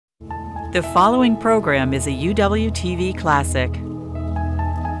The following program is a UW-TV classic.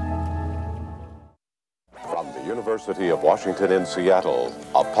 From the University of Washington in Seattle,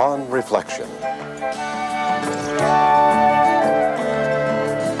 Upon Reflection.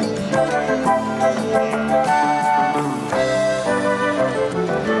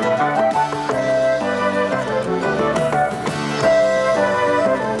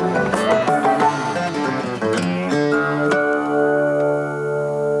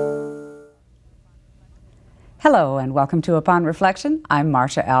 Hello and welcome to Upon Reflection. I'm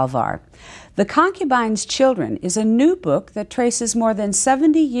Marcia Alvar. The Concubine's Children is a new book that traces more than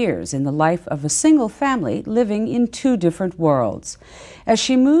 70 years in the life of a single family living in two different worlds. As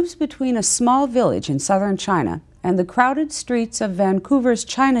she moves between a small village in southern China and the crowded streets of Vancouver's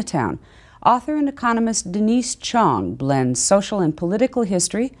Chinatown, author and economist Denise Chong blends social and political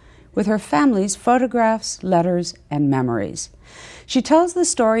history with her family's photographs, letters, and memories. She tells the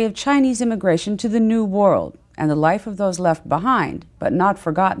story of Chinese immigration to the New World and the life of those left behind, but not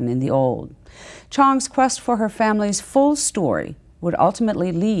forgotten in the old. Chong's quest for her family's full story would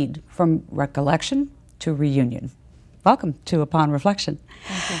ultimately lead from recollection to reunion. Welcome to Upon Reflection.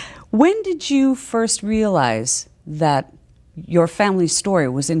 Thank you. When did you first realize that your family's story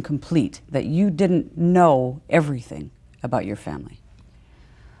was incomplete, that you didn't know everything about your family?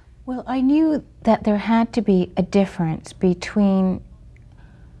 Well, I knew that there had to be a difference between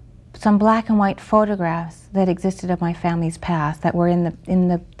some black and white photographs that existed of my family's past that were in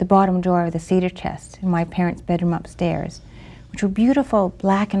the bottom drawer of the cedar chest in my parents' bedroom upstairs, which were beautiful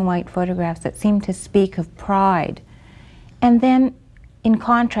black and white photographs that seemed to speak of pride. And then, in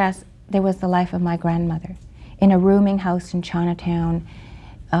contrast, there was the life of my grandmother in a rooming house in Chinatown.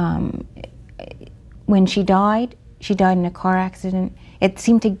 When she died in a car accident. It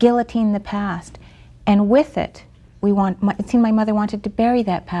seemed to guillotine the past, and with it, it seemed my mother wanted to bury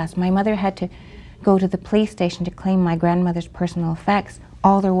that past. My mother had to go to the police station to claim my grandmother's personal effects.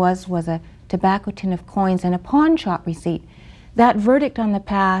 All there was a tobacco tin of coins and a pawn shop receipt. That verdict on the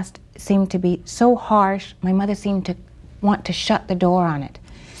past seemed to be so harsh, my mother seemed to want to shut the door on it.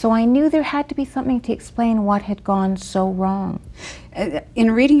 So I knew there had to be something to explain what had gone so wrong.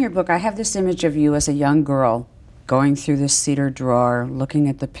 In reading your book, I have this image of you as a young girl going through the cedar drawer, looking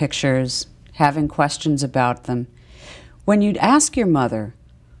at the pictures, having questions about them. When you'd ask your mother,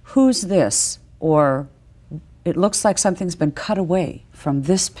 "Who's this?" or "It looks like something's been cut away from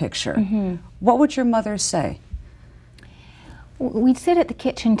this picture," what would your mother say? We'd sit at the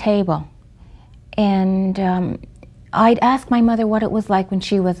kitchen table, and I'd ask my mother what it was like when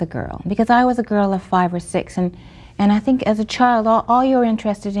she was a girl, because I was a girl of 5 or 6, and I think as a child, all you're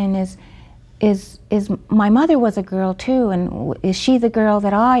interested in is my mother was a girl too, and is she the girl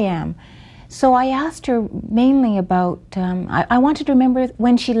that I am? So I asked her mainly about, I wanted to remember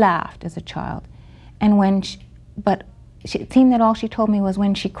when she laughed as a child, and but it seemed that all she told me was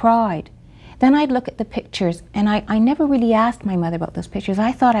when she cried. Then I'd look at the pictures, and I never really asked my mother about those pictures.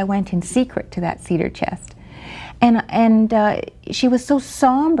 I thought I went in secret to that cedar chest. And she was so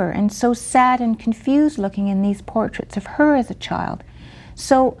somber and so sad and confused looking in these portraits of her as a child.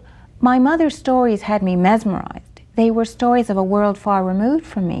 So my mother's stories had me mesmerized. They were stories of a world far removed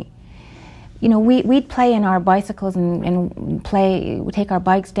from me. You know, we'd play in our bicycles and take our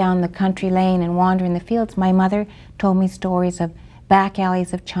bikes down the country lane and wander in the fields. My mother told me stories of back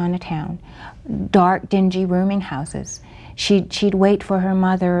alleys of Chinatown, dark, dingy rooming houses. She'd wait for her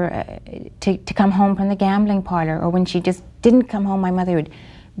mother to come home from the gambling parlor, or when she just didn't come home, my mother would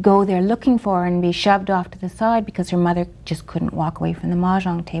go there looking for her and be shoved off to the side because her mother just couldn't walk away from the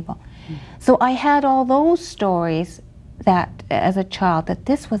mahjong table. So I had all those stories that, as a child, that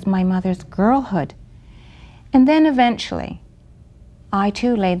this was my mother's girlhood. And then eventually, I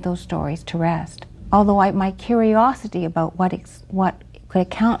too laid those stories to rest. Although my curiosity about what could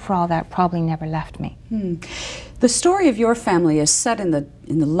account for all that probably never left me. The story of your family is set in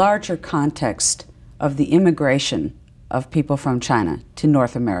the larger context of the immigration of people from China to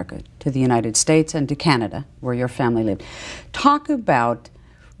North America, to the United States and to Canada, where your family lived. Talk about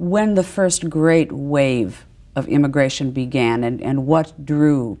when the first great wave of immigration began and what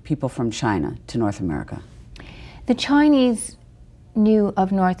drew people from China to North America. The Chinese knew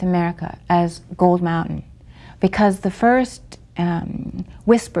of North America as Gold Mountain because the first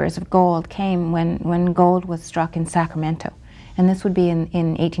whispers of gold came when gold was struck in Sacramento, and this would be in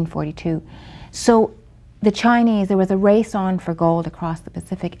 1842. So the Chinese, there was a race on for gold across the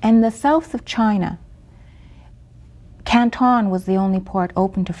Pacific, and the south of China, Canton was the only port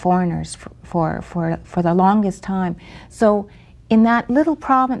open to foreigners for the longest time. So in that little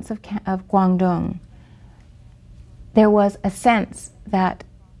province of Guangdong, there was a sense that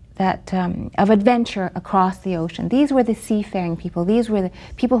of adventure across the ocean. These were the seafaring people. These were the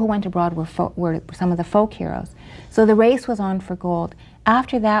people who went abroad, were some of the folk heroes. So the race was on for gold.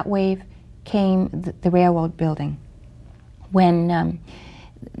 After that wave came the railroad building. When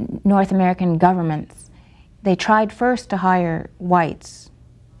North American governments, they tried first to hire whites,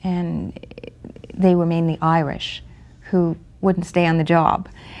 and they were mainly Irish, who wouldn't stay on the job.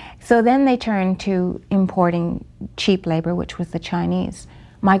 So then they turned to importing cheap labor, which was the Chinese.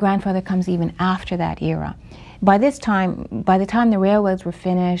 My grandfather comes even after that era. By the time the railroads were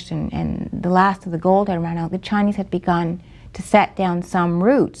finished and the last of the gold had run out, the Chinese had begun to set down some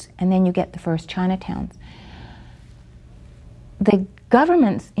routes, and then you get the first Chinatowns. The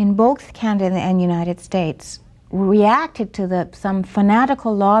governments in both Canada and the United States reacted to some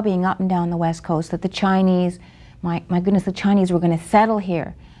fanatical lobbying up and down the West Coast that the Chinese, my goodness, the Chinese were going to settle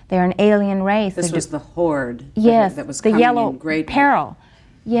here. They're an alien race. This was the horde. Yes, that was the coming yellow in great peril.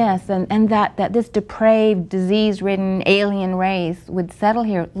 Yes, and that this depraved, disease-ridden alien race would settle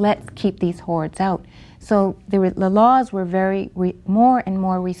here. Let's keep these hordes out. So the laws were more and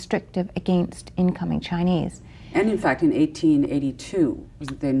more restrictive against incoming Chinese. And in fact, in 1882,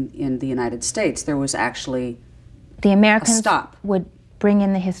 in the United States, there was actually the Americans a stop. Would bring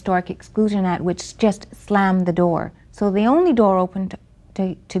in the Historic Exclusion Act, which just slammed the door. So the only door open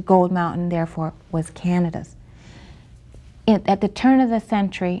to Gold Mountain, therefore, was Canada's. At the turn of the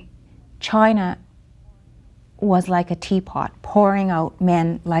century, China was like a teapot, pouring out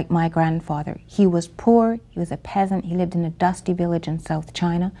men like my grandfather. He was poor, he was a peasant, he lived in a dusty village in South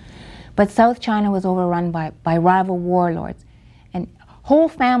China. But South China was overrun by rival warlords, and whole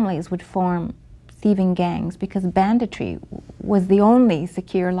families would form thieving gangs because banditry was the only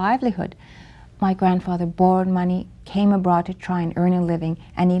secure livelihood. My grandfather borrowed money, came abroad to try and earn a living,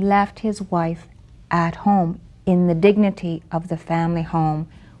 and he left his wife at home in the dignity of the family home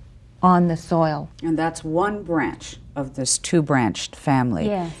on the soil. And that's one branch of this two-branched family.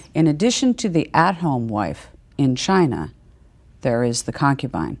 Yes. In addition to the at-home wife in China, there is the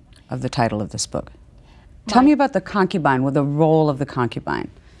concubine of the title of this book. Tell me about the concubine, the role of the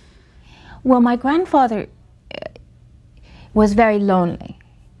concubine. Well, my grandfather was very lonely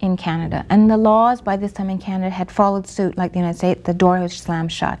in Canada, and the laws by this time in Canada had followed suit like the United States. The door was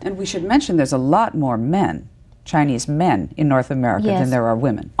slammed shut. And we should mention there's a lot more men, Chinese men, in North America than there are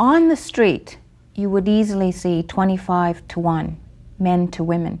women. On the street, you would easily see 25-to-1, men to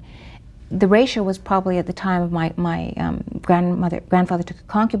women. The ratio was probably at the time of my grandfather took a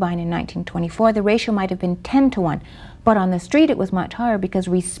concubine in 1924, the ratio might have been 10-to-1. But on the street it was much higher because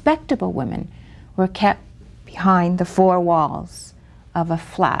respectable women were kept behind the four walls of a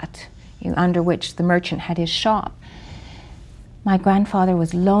flat under which the merchant had his shop. My grandfather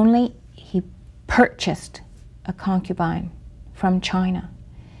was lonely. He purchased a concubine from China.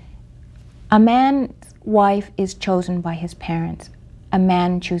 A man's wife is chosen by his parents. A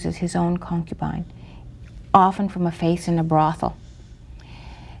man chooses his own concubine, often from a face in a brothel.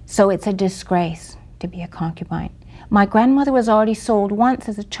 So it's a disgrace to be a concubine. My grandmother was already sold once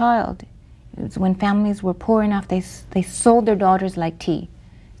as a child. It was when families were poor enough, they sold their daughters like tea.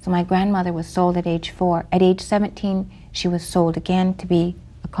 So my grandmother was sold at age 4. At age 17, she was sold again to be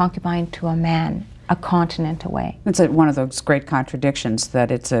a concubine to a man, a continent away. It's one of those great contradictions that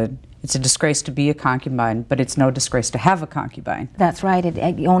it's a disgrace to be a concubine, but it's no disgrace to have a concubine. That's right.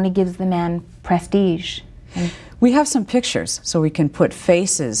 It only gives the man prestige. We have some pictures, so we can put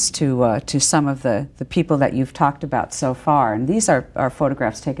faces to some of the people that you've talked about so far. And these are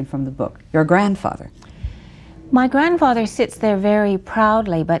photographs taken from the book. Your grandfather. My grandfather sits there very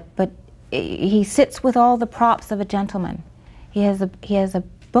proudly, but he sits with all the props of a gentleman. He has a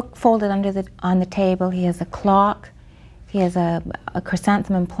book folded on the table. He has a clock. He has a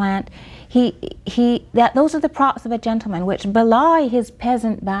chrysanthemum plant. Those are the props of a gentleman, which belie his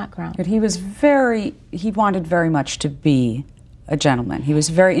peasant background. But he wanted very much to be a gentleman. He was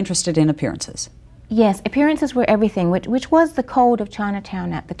very interested in appearances. Yes, appearances were everything, which was the code of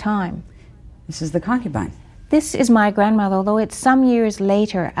Chinatown at the time. This is the concubine. This is my grandmother, although it's some years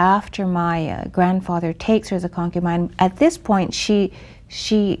later after my grandfather takes her as a concubine. At this point, she's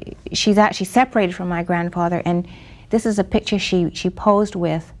actually separated from my grandfather, and this is a picture she posed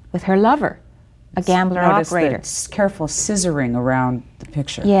with her lover, a gambler operator. Notice the careful scissoring around the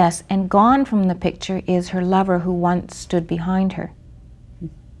picture. Yes, and gone from the picture is her lover who once stood behind her.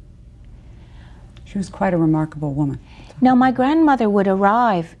 She was quite a remarkable woman. Now, my grandmother would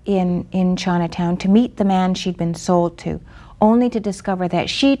arrive in Chinatown to meet the man she'd been sold to, only to discover that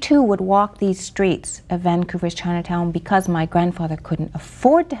she too would walk these streets of Vancouver's Chinatown because my grandfather couldn't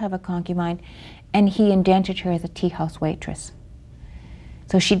afford to have a concubine, and he indentured her as a tea house waitress.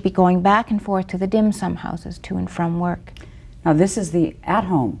 So she'd be going back and forth to the dim sum houses to and from work. Now this is the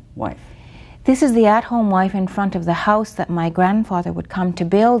at-home wife. This is the at-home wife in front of the house that my grandfather would come to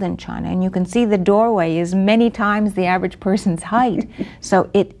build in China, and you can see the doorway is many times the average person's height. So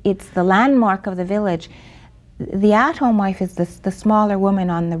it's the landmark of the village. The at-home wife is the smaller woman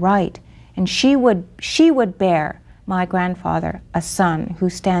on the right, and she would bear my grandfather a son who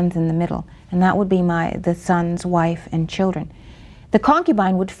stands in the middle, and that would be the son's wife and children. The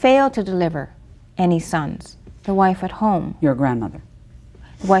concubine would fail to deliver any sons. The wife at home. Your grandmother.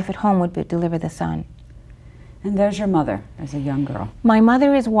 The wife at home would deliver the son. And there's your mother as a young girl. My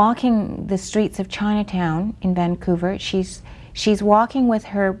mother is walking the streets of Chinatown in Vancouver. She's walking with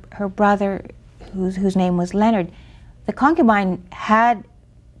her brother, whose name was Leonard. The concubine had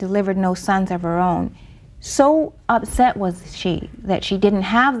delivered no sons of her own. So upset was she that she didn't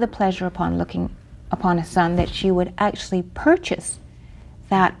have the pleasure upon looking upon a son that she would actually purchase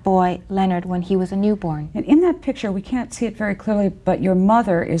that boy, Leonard, when he was a newborn. And in that picture, we can't see it very clearly, but your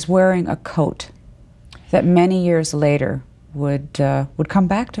mother is wearing a coat that many years later would come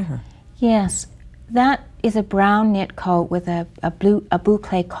back to her. Yes, that is a brown knit coat with a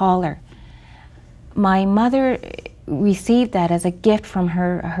boucle collar. My mother received that as a gift from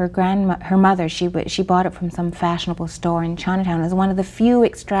her mother. She bought it from some fashionable store in Chinatown. It was one of the few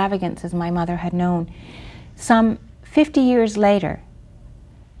extravagances my mother had known. Some 50 years later,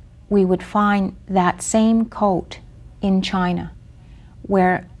 we would find that same coat in China,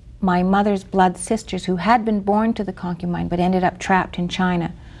 where my mother's blood sisters, who had been born to the concubine but ended up trapped in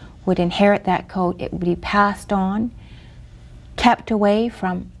China, would inherit that coat. It would be passed on, kept away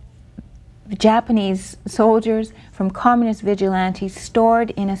from Japanese soldiers, from communist vigilantes,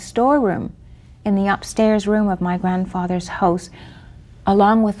 stored in a storeroom in the upstairs room of my grandfather's house,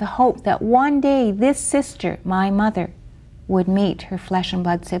 along with the hope that one day this sister, my mother, would meet her flesh and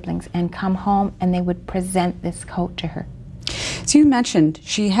blood siblings and come home, and they would present this coat to her. So you mentioned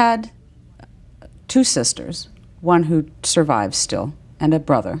she had two sisters, one who survives still, and a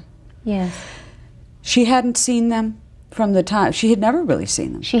brother. Yes. She hadn't seen them from the time, she had never really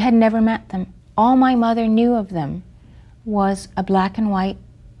seen them. She had never met them. All my mother knew of them was a black and white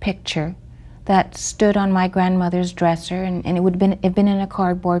picture that stood on my grandmother's dresser, and it would have been in a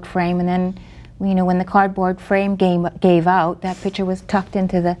cardboard frame, and then, you know, when the cardboard frame gave out, that picture was tucked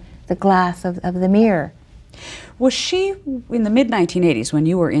into the glass of the mirror. Was she, in the mid-1980s, when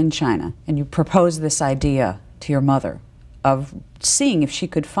you were in China, and you proposed this idea to your mother of seeing if she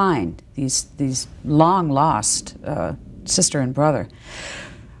could find these long-lost sister and brother,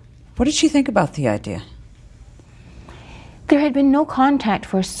 what did she think about the idea? There had been no contact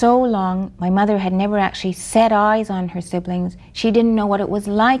for so long. My mother had never actually set eyes on her siblings. She didn't know what it was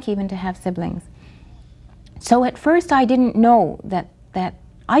like even to have siblings. So at first I didn't know that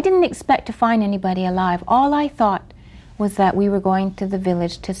I didn't expect to find anybody alive. All I thought was that we were going to the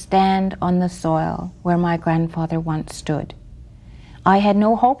village to stand on the soil where my grandfather once stood. I had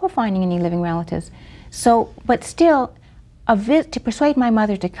no hope of finding any living relatives. So, but still, to persuade my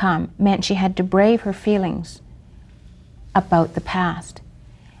mother to come meant she had to brave her feelings about the past.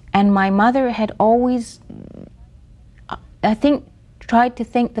 And my mother had always, I think, tried to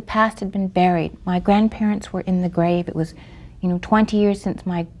think the past had been buried. My grandparents were in the grave. It was, 20 years since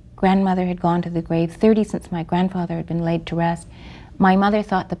my grandmother had gone to the grave, 30 since my grandfather had been laid to rest. My mother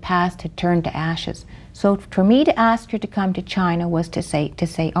thought the past had turned to ashes. So for me to ask her to come to China was to say,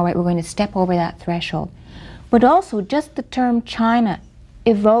 all right, we're going to step over that threshold. But also, just the term China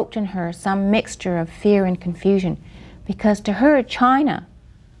evoked in her some mixture of fear and confusion, because to her, China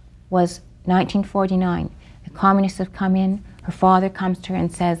was 1949. The communists have come in. Her father comes to her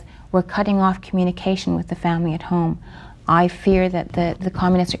and says, we're cutting off communication with the family at home. I fear that the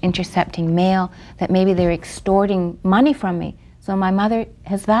communists are intercepting mail, that maybe they're extorting money from me. So my mother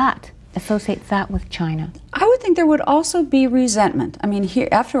associates that with China. I would think there would also be resentment. I mean,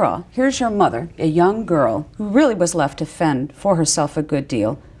 after all, here's your mother, a young girl who really was left to fend for herself a good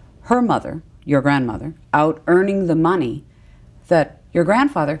deal. Her mother, your grandmother, out earning the money that your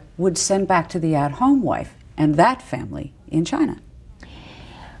grandfather would send back to the at-home wife and that family in China.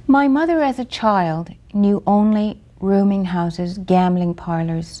 My mother as a child knew only rooming houses, gambling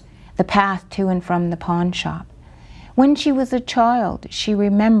parlors, the path to and from the pawn shop. When she was a child, she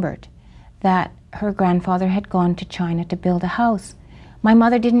remembered that her grandfather had gone to China to build a house. My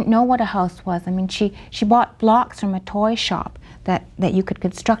mother didn't know what a house was. I mean, she bought blocks from a toy shop that you could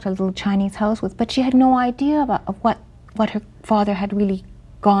construct a little Chinese house with, but she had no idea of what her father had really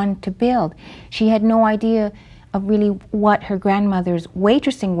gone to build. She had no idea of really what her grandmother's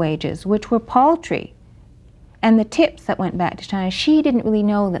waitressing wages, which were paltry, And the tips that went back to China, she didn't really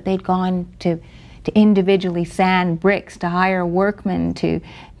know that they'd gone to individually sand bricks, to hire workmen, to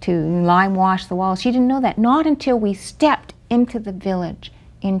lime wash the walls. She didn't know that. Not until we stepped into the village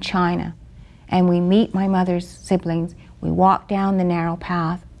in China and we meet my mother's siblings, we walk down the narrow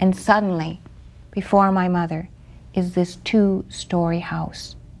path, and suddenly, before my mother, is this 2-story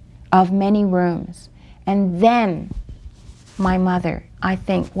house of many rooms. And then my mother, I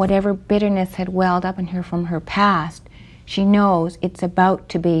think, whatever bitterness had welled up in her from her past, she knows it's about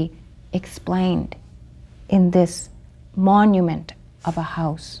to be explained in this monument of a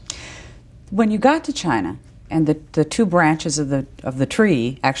house. When you got to China and the two branches of the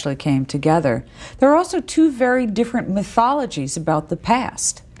tree actually came together, there are also two very different mythologies about the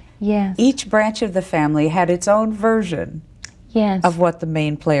past. Yes. Each branch of the family had its own version, yes, of what the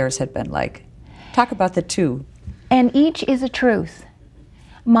main players had been like. Talk about the two. And each is a truth.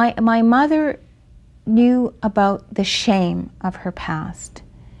 My mother knew about the shame of her past,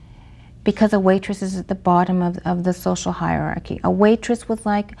 because a waitress is at the bottom of the social hierarchy. A waitress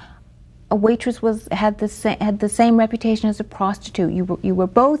had the same reputation as a prostitute. You were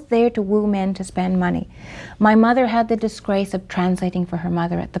both there to woo men to spend money. My mother had the disgrace of translating for her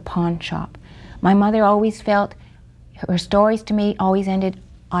mother at the pawn shop. My mother always felt, her stories to me always ended,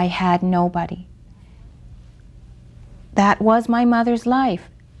 I had nobody. That was my mother's life.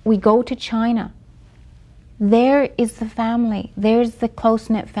 We go to China. There is the family. There's the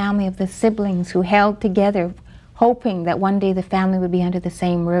close-knit family of the siblings who held together, hoping that one day the family would be under the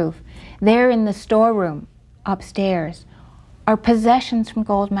same roof. There in the storeroom upstairs are possessions from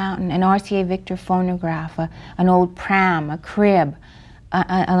Gold Mountain, an RCA Victor phonograph, an old pram, a crib,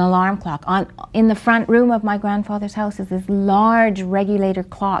 an alarm clock. In the front room of my grandfather's house is this large regulator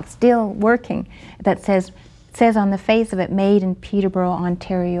clock still working that says on the face of it, made in Peterborough,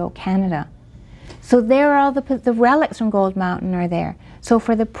 Ontario, Canada. So there are all the relics from Gold Mountain are there. So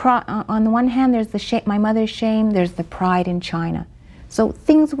for on the one hand, there's my mother's shame, there's the pride in China. So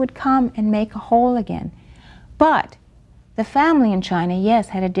things would come and make a whole again. But the family in China, yes,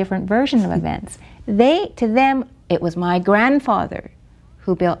 had a different version of events. To them, it was my grandfather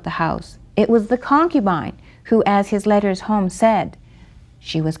who built the house. It was the concubine who, as his letters home said,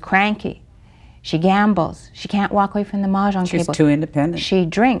 she was cranky. She gambles. She can't walk away from the mahjong table. She's too independent. She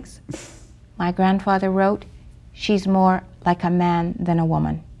drinks. My grandfather wrote, she's more like a man than a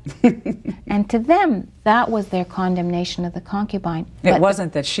woman. And to them, that was their condemnation of the concubine. It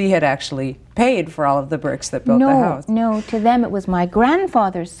wasn't that she had actually paid for all of the bricks that built the house. No, to them it was my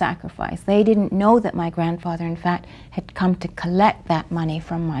grandfather's sacrifice. They didn't know that my grandfather, in fact, had come to collect that money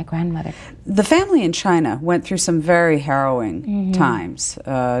from my grandmother. The family in China went through some very harrowing times,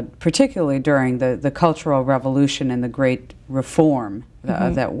 particularly during the Cultural Revolution and the Great Reform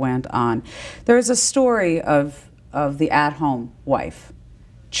that went on. There is a story of the at-home wife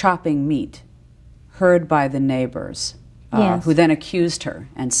chopping meat, heard by the neighbors, yes, who then accused her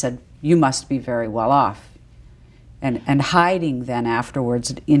and said, you must be very well off, and hiding then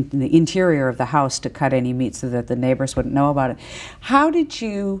afterwards in the interior of the house to cut any meat so that the neighbors wouldn't know about it. How did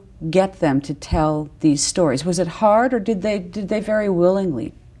you get them to tell these stories? Was it hard, or did they very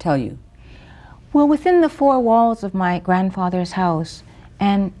willingly tell you? Well, within the four walls of my grandfather's house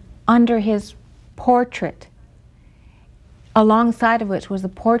and under his portrait, alongside of which was the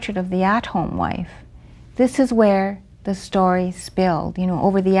portrait of the at-home wife, this is where the story spilled,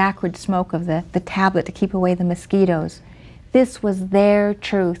 over the acrid smoke of the tablet to keep away the mosquitoes. This was their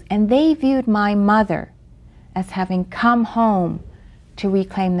truth, and they viewed my mother as having come home to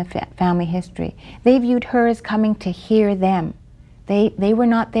reclaim the family history. They viewed her as coming to hear them. They were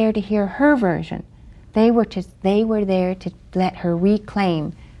not there to hear her version. They were there to let her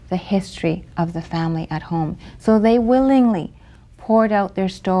reclaim the history of the family at home. So they willingly poured out their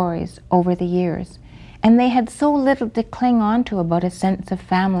stories over the years. And they had so little to cling on to about a sense of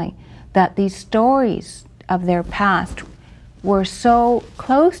family that these stories of their past were so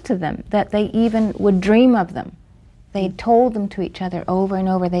close to them that they even would dream of them. They told them to each other over and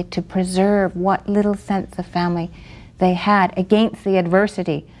over to preserve what little sense of family they had against the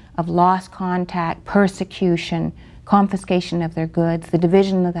adversity of lost contact, persecution, confiscation of their goods, the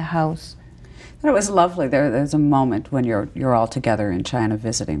division of the house. It was lovely. There's a moment when you're all together in China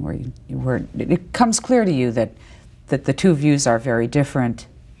visiting where it comes clear to you that the two views are very different.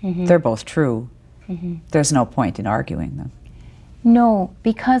 They're both true. There's no point in arguing them. No,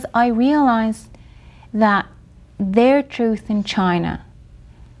 because I realized that their truth in China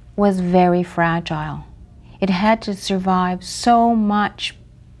was very fragile. It had to survive so much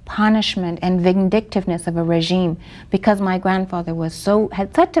punishment and vindictiveness of a regime because my grandfather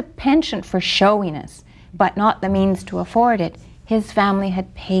had such a penchant for showiness, but not the means to afford it, his family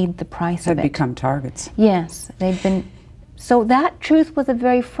had paid the price of it. Had become targets. Yes, they'd been. So that truth was a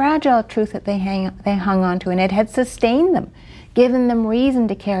very fragile truth that they hung on to, and it had sustained them, given them reason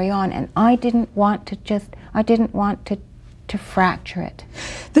to carry on. And I didn't want to fracture it.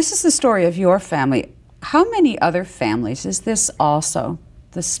 This is the story of your family. How many other families is this also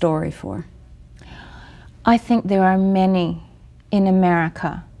the story for? I think there are many in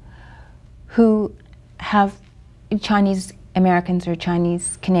America who have, Chinese Americans or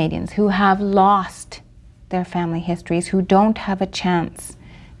Chinese Canadians, who have lost their family histories, who don't have a chance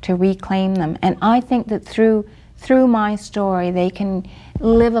to reclaim them. And I think that through my story they can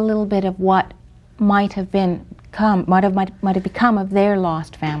live a little bit of what might have become of their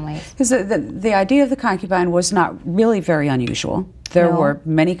lost families. Because the idea of the concubine was not really very unusual. There were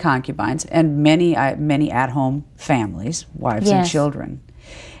many concubines and many at-home families, wives and children.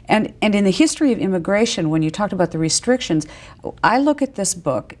 And in the history of immigration, when you talked about the restrictions, I look at this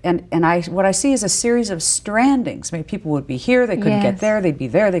book and what I see is a series of strandings. Maybe people would be here, they couldn't get there, they'd be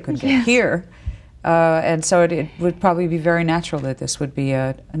there, they couldn't get here. And so it would probably be very natural that this would be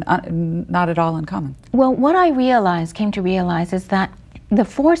not at all uncommon. Well, what I came to realize is that the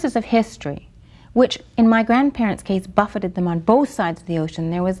forces of history, which in my grandparents' case buffeted them on both sides of the ocean.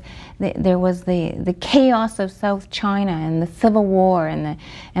 There was the chaos of South China and the Civil War and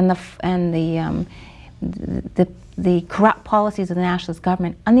the corrupt policies of the nationalist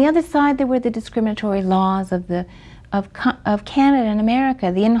government. On the other side, there were the discriminatory laws of Canada and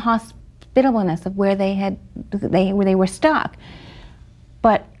America, the inhospitableness of where they were stuck.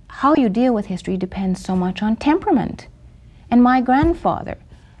 But how you deal with history depends so much on temperament. And my grandfather,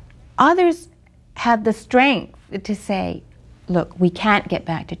 others had the strength to say, look, we can't get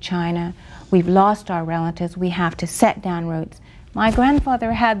back to China, we've lost our relatives, we have to set down roots. My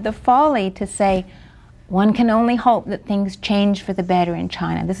grandfather had the folly to say, one can only hope that things change for the better in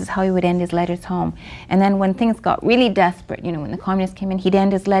China. This is how he would end his letters home. And then when things got really desperate, when the communists came in, he'd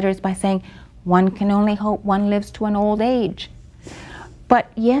end his letters by saying, one can only hope one lives to an old age. But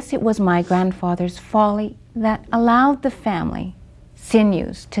yes, it was my grandfather's folly that allowed the family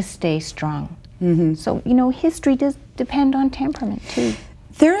sinews to stay strong. Mm-hmm. So, history does depend on temperament, too.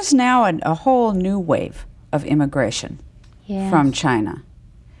 There is now a whole new wave of immigration from China.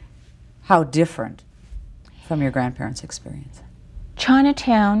 How different from your grandparents' experience?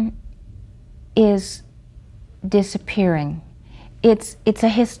 Chinatown is disappearing. It's a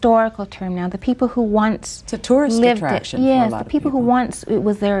historical term now. The people who once it's a tourist attraction. Yes, the people who once it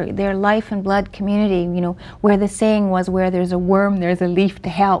was their life and blood community. Where the saying was, "Where there's a worm, there's a leaf to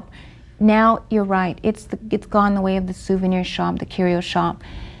help." Now you're right. It's gone the way of the souvenir shop, the curio shop,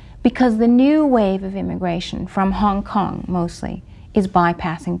 because the new wave of immigration from Hong Kong mostly is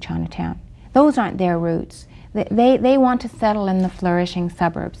bypassing Chinatown. Those aren't their roots. They want to settle in the flourishing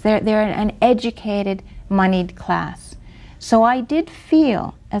suburbs. They're an educated, moneyed class. So I did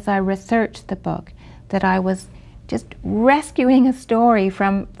feel, as I researched the book, that I was just rescuing a story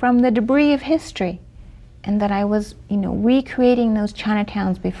from the debris of history, and that I was, recreating those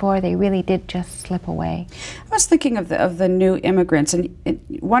Chinatowns before they really did just slip away. I was thinking of the new immigrants, and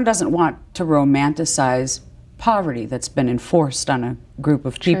one doesn't want to romanticize poverty that's been enforced on a group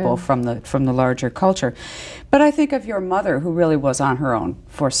of people from the larger culture. But I think of your mother, who really was on her own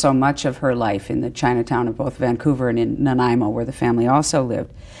for so much of her life in the Chinatown of both Vancouver and in Nanaimo, where the family also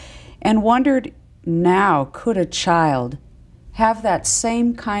lived, and wondered, now, could a child have that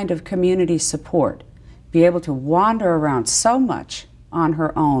same kind of community support, be able to wander around so much on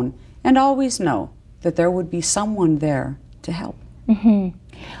her own and always know that there would be someone there to help? Mm-hmm.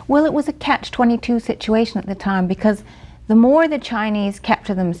 Well, it was a catch-22 situation at the time, because the more the Chinese kept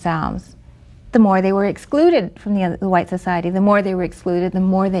to themselves, the more they were excluded from the white society. The more they were excluded, the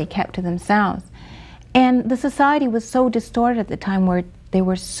more they kept to themselves. And the society was so distorted at the time, where there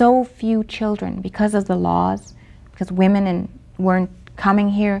were so few children because of the laws, because women weren't coming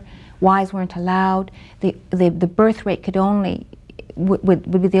here, wives weren't allowed. The birth rate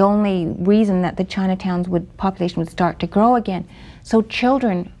would be the only reason that the Chinatown's population would start to grow again. So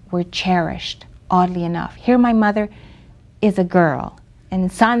children were cherished, oddly enough. Here my mother is a girl,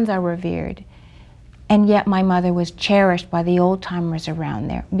 and sons are revered. And yet my mother was cherished by the old-timers around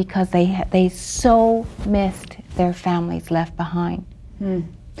there, because they so missed their families left behind. Hmm.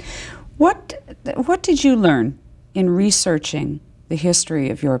 What did you learn in researching the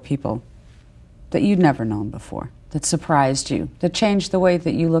history of your people that you'd never known before, that surprised you, that changed the way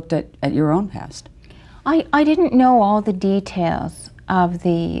that you looked at your own past? I didn't know all the details of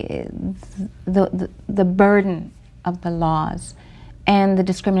the burden of the laws and the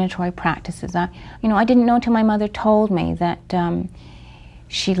discriminatory practices. I didn't know until my mother told me that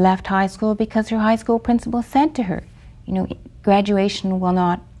she left high school because her high school principal said to her, graduation will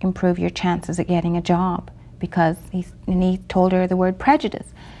not improve your chances at getting a job, because he told her the word prejudice.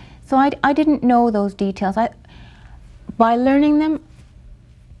 So I didn't know those details. By learning them,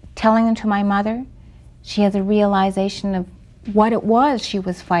 telling them to my mother, she has a realization of what it was she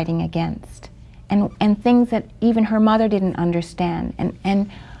was fighting against, and things that even her mother didn't understand.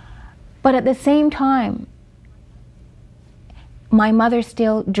 But at the same time, my mother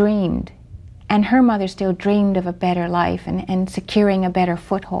still dreamed, and her mother still dreamed of a better life and securing a better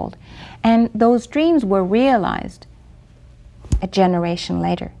foothold. And those dreams were realized a generation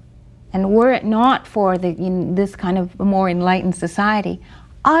later. And were it not for this kind of more enlightened society,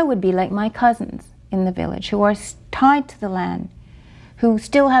 I would be like my cousins in the village, who are tied to the land, who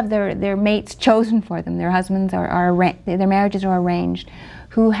still have their mates chosen for them. Their husbands their marriages are arranged,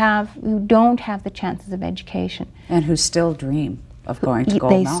 who don't have the chances of education. And who still dream of going to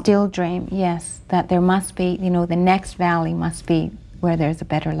Gold Mountain. They still dream, yes, that there must be, the next valley must be where there's a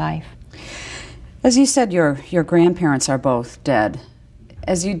better life. As you said, your grandparents are both dead.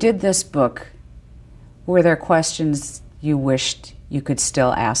 As you did this book, were there questions you wished you could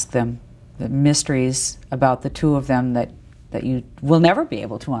still ask them, the mysteries about the two of them that you will never be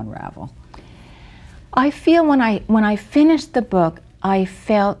able to unravel? I feel when I finished the book, I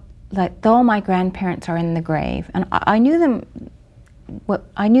felt like though my grandparents are in the grave, and I knew them.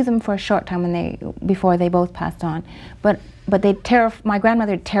 I knew them for a short time before they both passed on, but my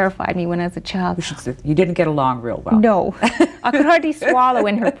grandmother terrified me when I was a child. You didn't get along real well. No, I could hardly swallow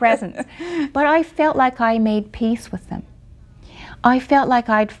in her presence. But I felt like I made peace with them. I felt like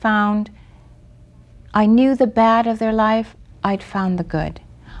I knew the bad of their life, I'd found the good.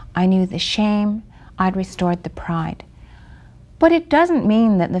 I knew the shame, I'd restored the pride. But it doesn't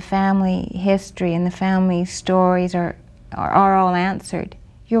mean that the family history and the family stories are all answered.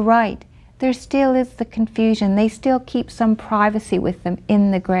 You're right. There still is the confusion. They still keep some privacy with them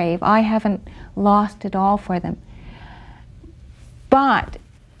in the grave. I haven't lost it all for them. But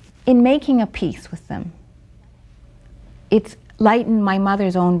in making a peace with them, it's lightened my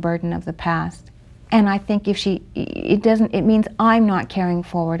mother's own burden of the past. And I think it means I'm not carrying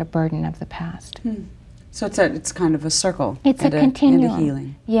forward a burden of the past. So it's kind of a circle. It's a continuum. And a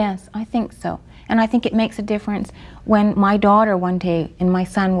healing. Yes, I think so. And I think it makes a difference when my daughter one day and my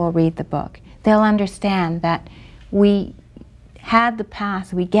son will read the book. They'll understand that we had the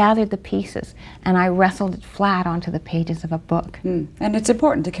past, we gathered the pieces, and I wrestled it flat onto the pages of a book. And it's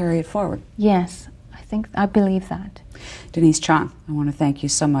important to carry it forward. Yes, I believe that. Denise Chong, I want to thank you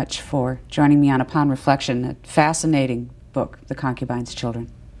so much for joining me on Upon Reflection, a fascinating book, The Concubine's Children.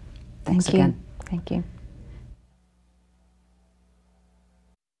 Thanks again. Thank you.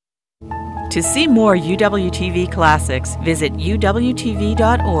 To see more UWTV classics, visit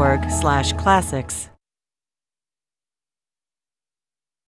uwtv.org/classics.